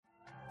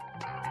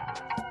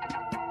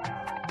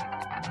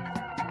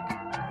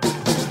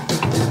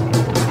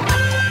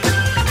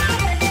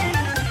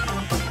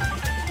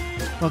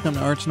Welcome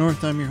to Arts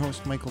North. I'm your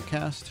host, Michael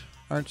Cast.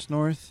 Arts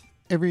North,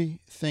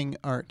 everything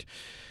art.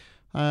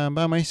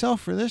 By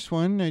myself for this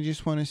one, I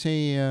just want to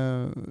say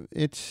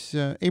it's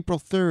April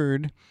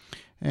 3rd,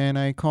 and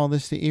I call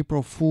this the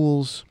April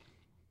Fool's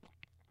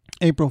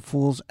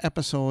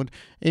episode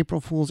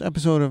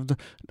of the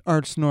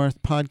Arts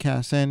North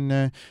podcast.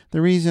 And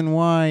the reason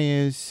why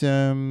is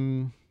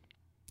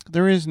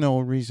there is no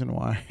reason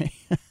why.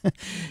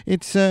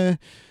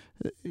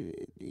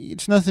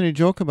 It's nothing to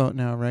joke about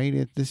now,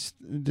 right? This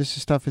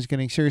stuff is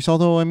getting serious.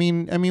 Although I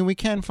mean, we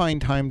can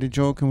find time to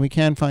joke, and we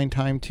can find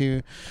time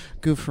to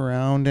goof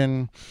around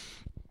and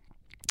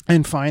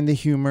find the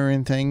humor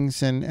in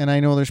things. And I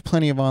know there's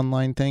plenty of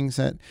online things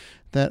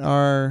that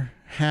are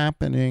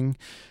happening,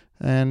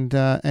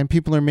 and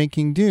people are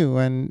making do.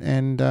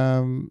 And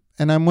I'm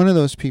one of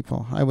those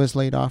people. I was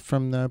laid off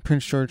from the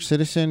Prince George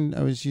Citizen.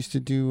 I used to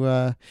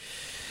do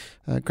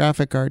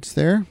graphic arts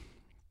there.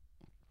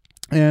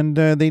 And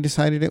they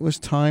decided it was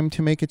time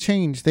to make a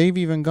change. They've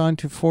even gone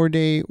to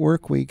 4-day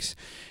work weeks,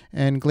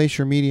 and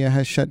Glacier Media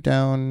has shut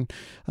down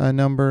a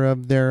number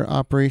of their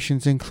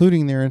operations,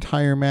 including their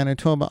entire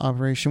Manitoba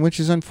operation, which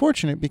is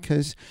unfortunate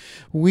because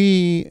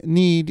we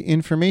need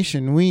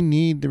information. We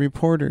need the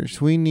reporters.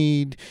 We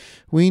need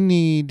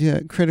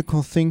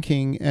critical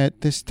thinking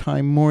at this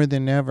time more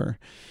than ever.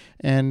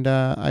 And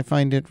I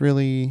find it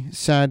really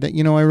sad that,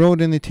 I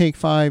wrote in the Take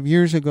 5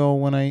 years ago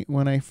when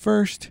I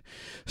first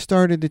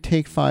started the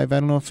Take 5. I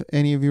don't know if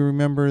any of you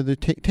remember the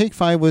Take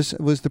 5 was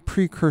the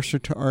precursor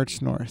to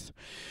Arts North.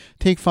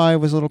 Take 5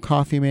 was a little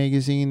coffee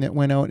magazine that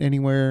went out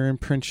anywhere in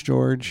Prince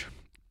George.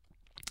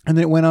 And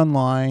then it went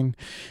online,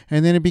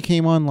 and then it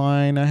became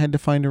online. I had to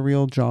find a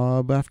real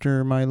job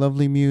after my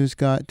lovely muse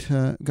got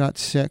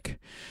sick.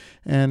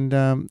 And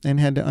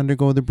had to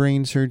undergo the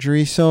brain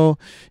surgery, so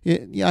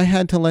I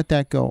had to let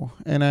that go.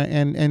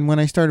 And when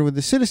I started with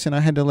the Citizen,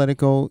 I had to let it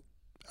go.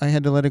 I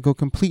had to let it go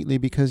completely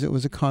because it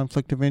was a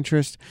conflict of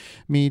interest.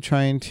 Me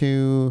trying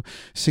to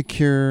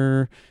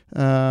secure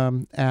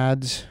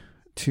ads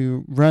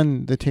to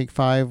run the Take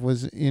 5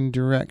 was in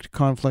direct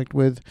conflict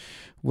with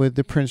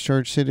the Prince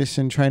George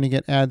Citizen trying to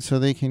get ads so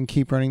they can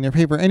keep running their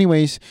paper.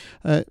 Anyways,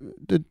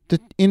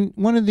 in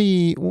one of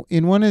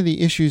the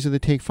issues of the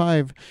Take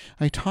 5,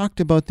 I talked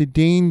about the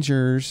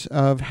dangers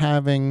of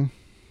having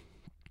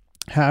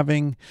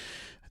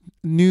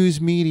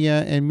news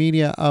media and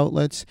media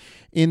outlets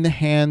in the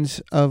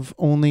hands of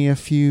only a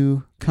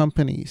few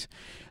companies.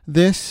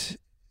 This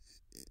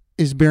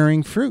is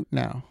bearing fruit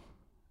now.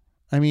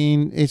 I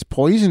mean, it's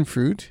poison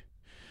fruit,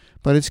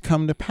 but it's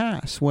come to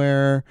pass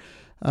where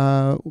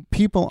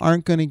people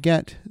aren't going to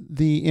get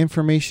the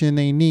information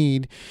they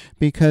need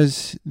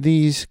because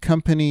these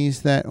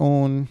companies that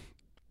own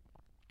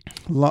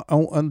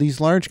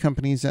these large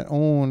companies that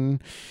own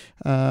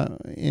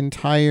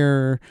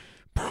entire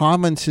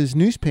provinces'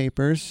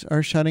 newspapers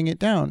are shutting it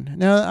down.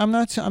 Now, I'm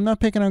not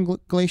picking on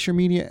Glacier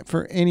Media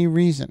for any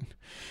reason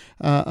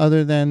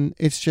other than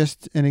it's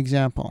just an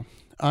example.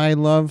 I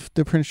love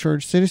the Prince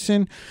George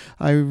Citizen.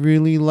 I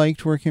really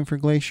liked working for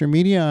Glacier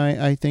Media.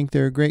 I think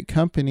they're a great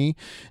company.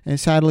 And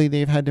sadly,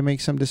 they've had to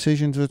make some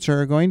decisions which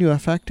are going to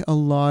affect a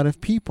lot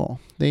of people.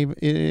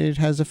 It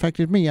has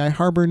affected me. I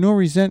harbor no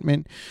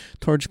resentment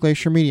towards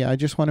Glacier Media. I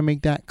just want to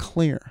make that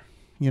clear.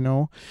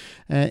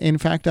 In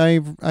fact, I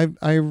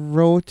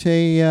wrote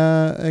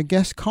a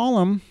guest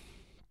column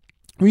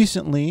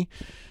recently.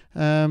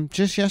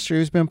 Just yesterday,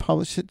 it was been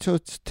published. So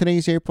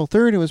today's April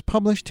 3rd. It was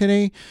published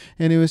today,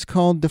 and it was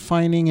called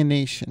Defining a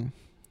Nation.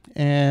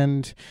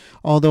 And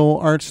although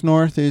Arts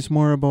North is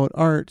more about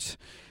arts,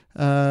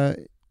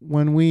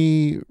 when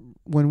we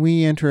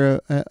enter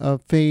a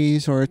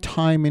phase or a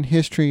time in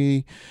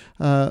history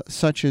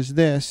such as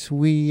this,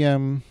 we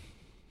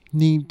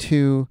need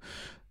to.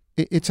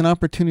 It's an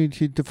opportunity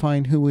to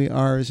define who we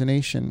are as a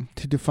nation,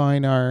 to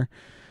define our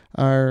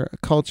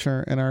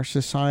culture and our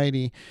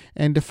society,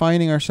 and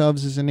defining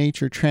ourselves as a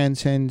nature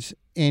transcends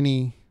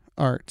any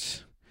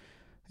arts,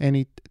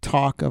 any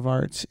talk of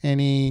arts,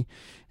 any.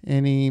 I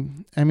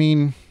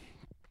mean,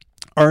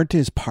 art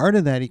is part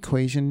of that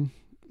equation.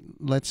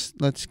 Let's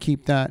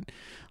keep that.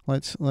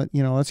 Let's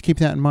keep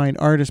that in mind.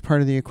 Art is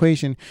part of the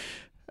equation.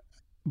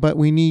 But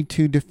we need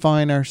to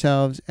define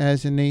ourselves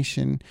as a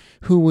nation,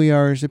 who we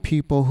are as a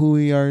people, who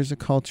we are as a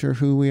culture,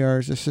 who we are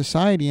as a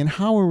society, and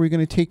how are we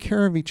going to take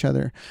care of each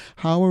other?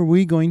 How are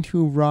we going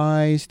to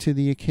rise to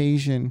the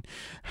occasion?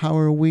 How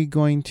are we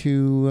going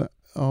to,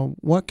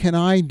 what can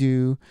I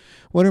do?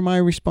 What are my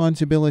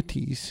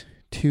responsibilities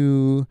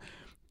to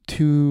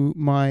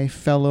my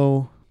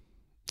fellow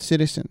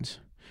citizens?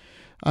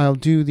 I'll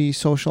do the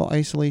social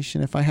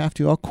isolation if I have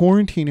to. I'll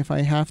quarantine if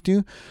I have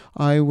to.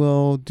 I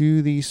will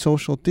do the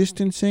social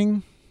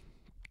distancing.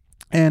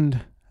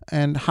 And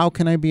how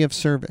can I be of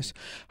service?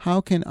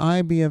 How can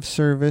I be of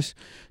service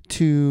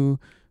to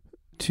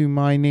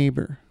my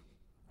neighbor?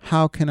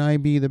 How can I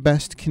be the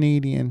best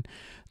Canadian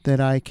that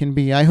I can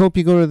be. I hope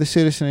you go to the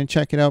Citizen and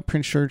check it out,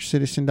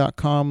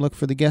 princegeorgecitizen.com. Look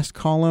for the guest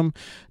column,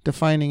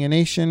 Defining a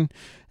Nation,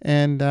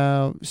 and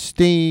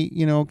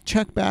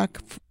check back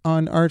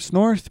on Arts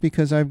North,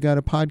 because I've got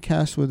a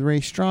podcast with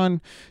Ray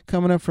Strawn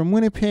coming up from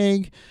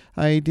Winnipeg.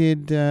 I've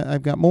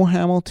got Mo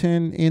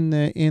Hamilton in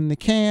the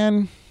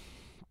can.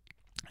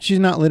 She's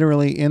not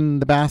literally in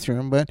the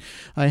bathroom, but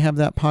I have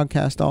that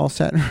podcast all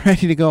set and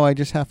ready to go. I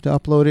just have to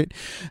upload it.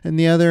 And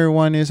the other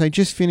one is I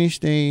just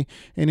finished an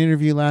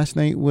interview last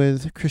night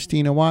with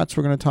Christina Watts.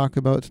 We're going to talk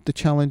about the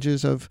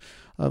challenges of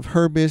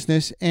her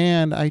business.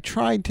 And I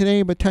tried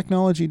today, but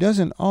technology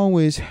doesn't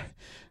always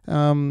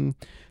work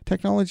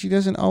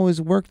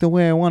the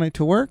way I want it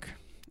to work.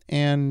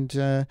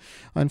 And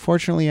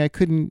unfortunately, I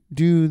couldn't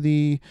do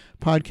the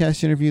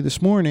podcast interview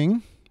this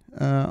morning.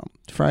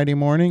 Friday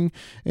morning,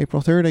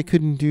 April 3rd, I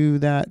couldn't do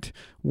that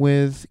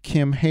with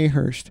Kim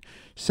Hayhurst.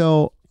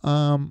 So,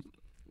 we'll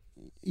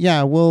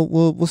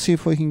see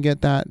if we can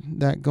get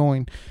that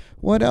going.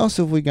 What else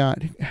have we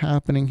got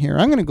happening here?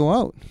 I'm going to go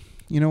out.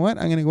 You know what?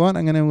 I'm going to go out.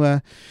 I'm going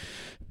to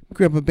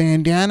grab a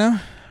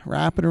bandana,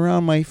 wrap it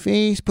around my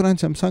face, put on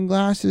some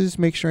sunglasses,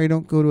 make sure I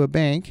don't go to a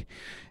bank,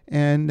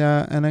 and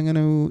I'm going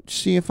to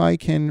see if I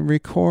can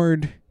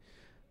record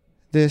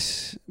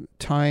this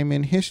time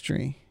in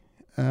history.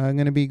 I'm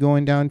going to be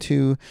going down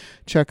to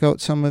check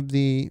out some of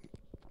the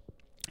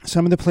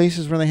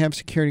places where they have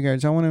security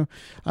guards. I want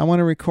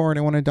to record.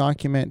 I want to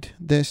document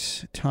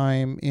this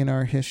time in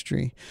our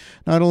history.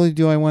 Not only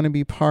do I want to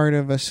be part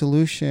of a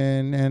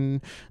solution, and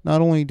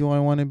not only do I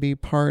want to be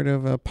part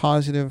of a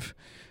positive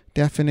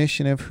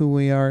definition of who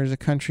we are as a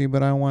country,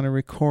 but I want to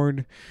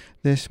record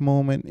this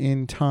moment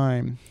in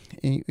time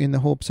in the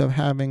hopes of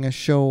having a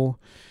show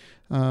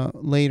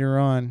later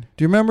on.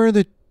 Do you remember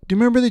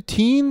the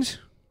teens?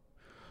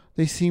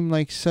 They seem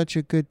like such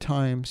a good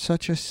time,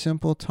 such a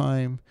simple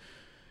time.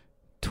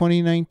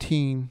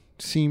 2019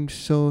 seemed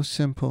so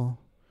simple.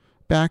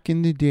 Back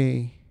in the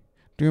day.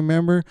 Do you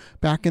remember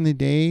back in the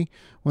day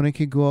when I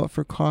could go out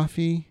for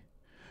coffee?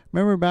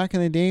 Remember back in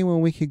the day when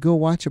we could go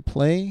watch a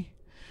play?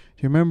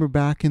 Do you remember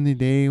back in the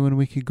day when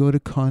we could go to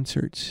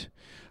concerts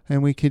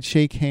and we could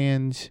shake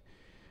hands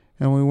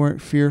and we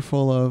weren't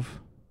fearful of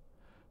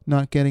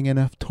not getting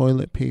enough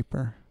toilet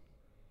paper?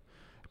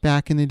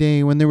 Back in the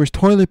day when there was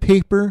toilet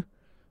paper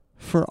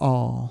for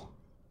all.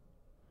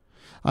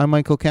 I'm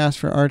Michael Cass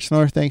for Arts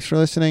North. Thanks for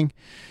listening.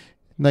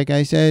 Like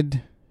I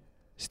said,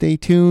 stay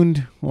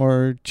tuned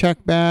or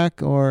check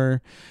back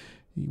or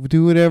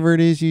do whatever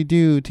it is you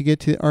do to get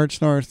to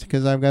Arts North,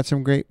 because I've got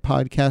some great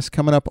podcasts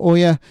coming up. Oh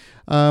yeah,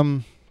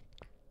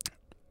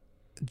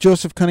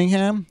 Joseph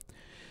Cunningham.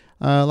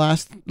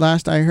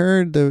 Last I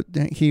heard,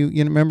 you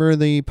remember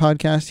the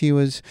podcast?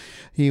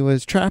 He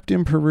was trapped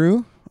in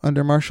Peru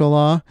under martial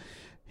law.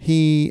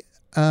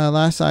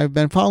 Last I've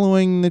been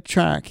following the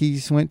track,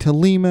 he's went to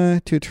Lima,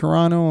 to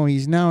Toronto.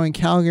 He's now in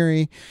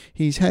Calgary.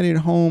 He's headed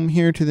home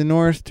here to the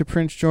north to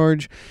Prince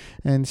George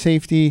and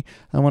safety.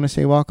 I want to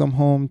say welcome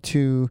home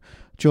to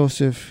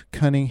Joseph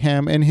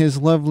Cunningham and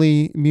his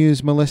lovely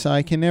muse, Melissa.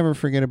 I can never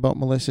forget about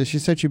Melissa.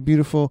 She's such a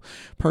beautiful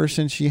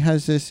person. She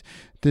has this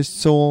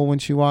soul when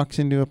she walks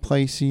into a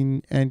place,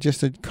 and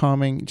just a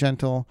calming,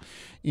 gentle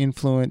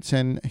influence.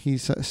 And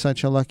he's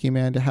such a lucky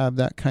man to have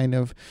that kind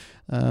of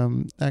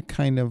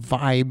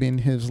vibe in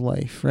his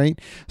life, right?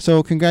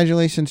 So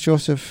congratulations,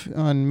 Joseph,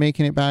 on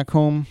making it back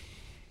home.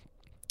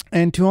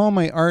 And to all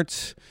my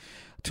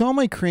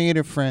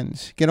creative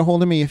friends, get a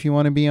hold of me if you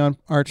want to be on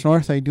Arts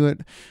North. I do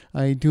it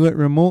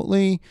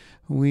remotely.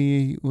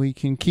 We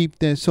can keep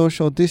the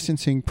social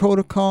distancing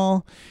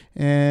protocol,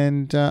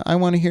 and I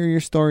want to hear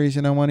your stories,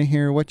 and I want to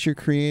hear what you're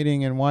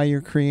creating and why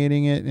you're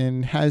creating it,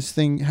 and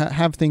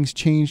have things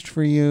changed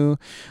for you.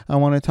 I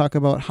want to talk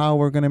about how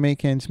we're going to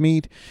make ends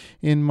meet.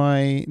 In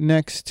my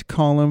next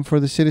column for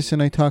the Citizen,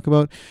 I talk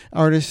about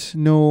artists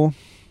know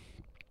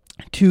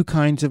two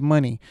kinds of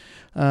money,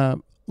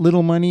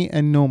 little money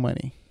and no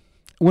money.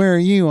 Where are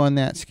you on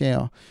that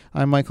scale?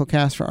 I'm Michael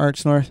Cass for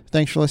Arts North.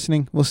 Thanks for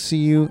listening. We'll see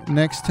you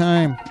next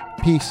time.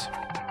 Peace.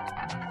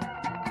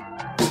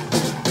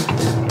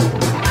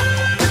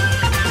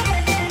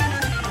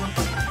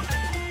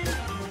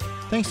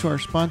 Thanks to our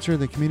sponsor,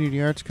 the Community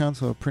Arts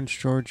Council of Prince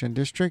George and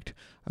District,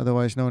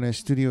 otherwise known as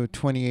Studio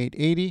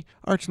 2880.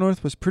 Arts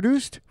North was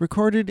produced,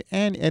 recorded,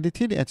 and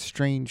edited at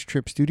Strange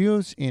Trip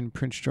Studios in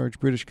Prince George,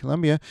 British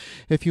Columbia.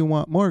 If you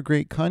want more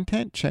great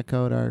content, check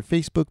out our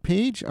Facebook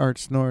page,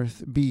 Arts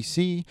North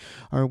BC,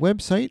 our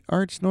website,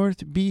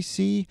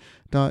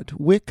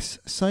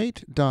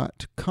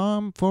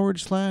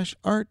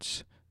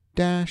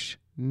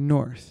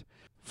 artsnorthbc.wixsite.com/arts-north.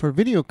 For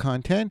video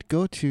content,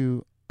 go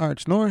to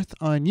Arts North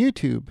on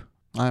YouTube.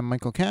 I'm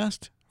Michael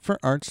Cast for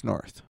Arts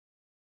North.